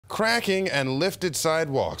cracking and lifted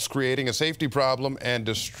sidewalks, creating a safety problem and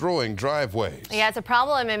destroying driveways. Yeah, it's a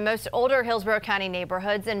problem in most older Hillsborough County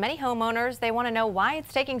neighborhoods, and many homeowners, they want to know why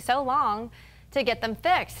it's taking so long to get them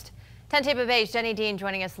fixed. 10 Tampa Bay's Jenny Dean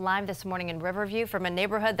joining us live this morning in Riverview from a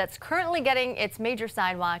neighborhood that's currently getting its major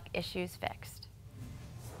sidewalk issues fixed.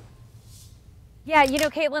 Yeah, you know,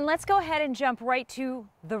 Caitlin, let's go ahead and jump right to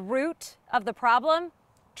the root of the problem: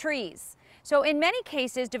 trees. So in many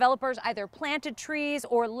cases, developers either planted trees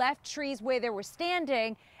or left trees where they were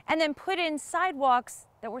standing and then put in sidewalks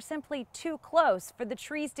that were simply too close for the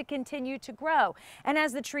trees to continue to grow. And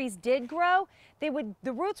as the trees did grow,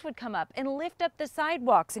 the roots would come up and lift up the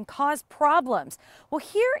sidewalks and cause problems. Well,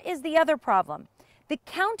 here is the other problem. The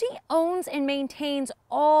county owns and maintains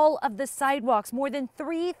all of the sidewalks, more than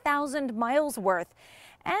 3,000 miles worth,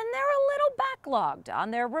 and they're a little backlogged on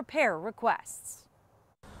their repair requests.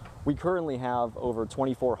 We currently have over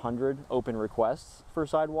 2,400 open requests for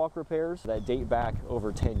sidewalk repairs that date back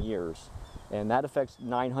over 10 years. And that affects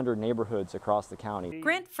 900 neighborhoods across the county.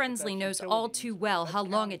 Grant Frensley knows all too well how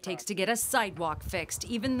long it takes to get a sidewalk fixed,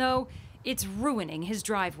 even though it's ruining his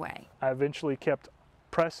driveway. I eventually kept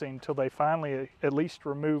pressing till they finally at least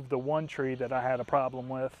removed the one tree that I had a problem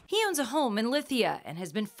with. He owns a home in Lithia and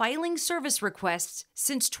has been filing service requests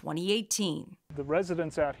since 2018. The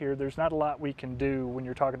residents out here, there's not a lot we can do when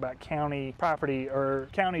you're talking about county property or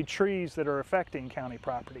county trees that are affecting county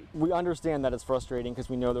property. We understand that it's frustrating because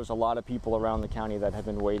we know there's a lot of people around the county that have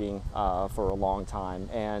been waiting for a long time,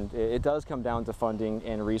 and it does come down to funding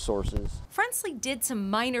and resources. Frensley did some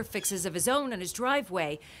minor fixes of his own on his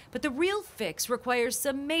driveway, but the real fix requires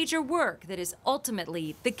some major work that is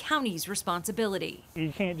ultimately the county's responsibility.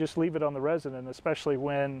 You can't just leave it on the resident, especially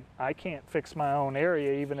when I can't fix my own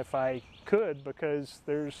area, even if I could, because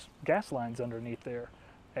there's gas lines underneath there.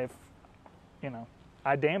 If,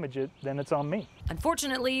 I damage it, then it's on me.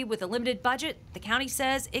 Unfortunately, with a limited budget, the county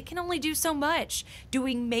says it can only do so much,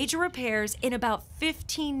 doing major repairs in about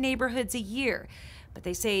 15 neighborhoods a year. But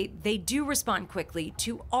they say they do respond quickly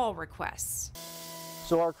to all requests.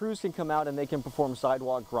 So our crews can come out and they can perform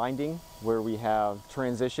sidewalk grinding, where we have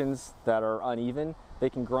transitions that are uneven. They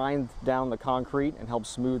can grind down the concrete and help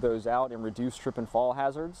smooth those out and reduce trip and fall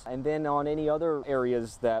hazards. And then on any other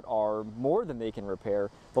areas that are more than they can repair,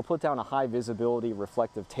 they'll put down a high visibility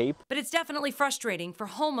reflective tape. But it's definitely frustrating for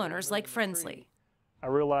homeowners like Frensley. I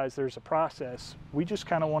realize there's a process. We just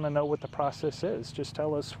kind of want to know what the process is. Just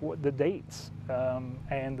tell us what the dates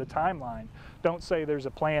and the timeline. Don't say there's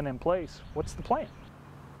a plan in place. What's the plan?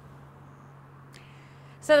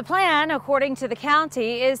 So the plan, according to the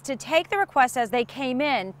county, is to take the requests as they came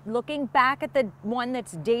in, looking back at the one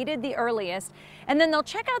that's dated the earliest, and then they'll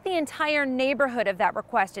check out the entire neighborhood of that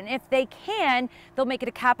request. And if they can, they'll make it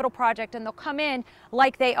a capital project, and they'll come in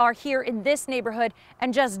like they are here in this neighborhood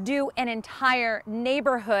and just do an entire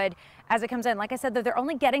neighborhood as it comes in. Like I said, they're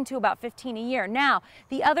only getting to about 15 a year. Now,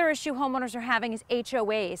 the other issue homeowners are having is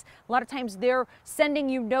HOAs. A lot of times they're sending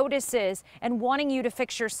you notices and wanting you to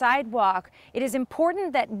fix your sidewalk. It is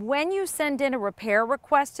important that when you send in a repair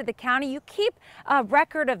request to the county, you keep a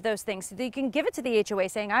record of those things so that you can give it to the HOA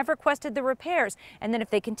saying, I've requested the repairs. And then if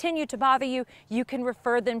they continue to bother you, you can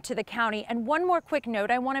refer them to the county. And one more quick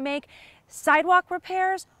note I want to make: sidewalk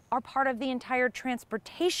repairs are part of the entire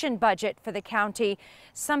transportation budget for the county,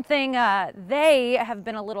 something they have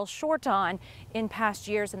been a little short on in past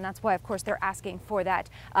years, and that's why, of course, they're asking for that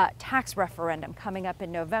tax referendum coming up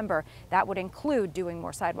in November. That would include doing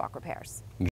more sidewalk repairs.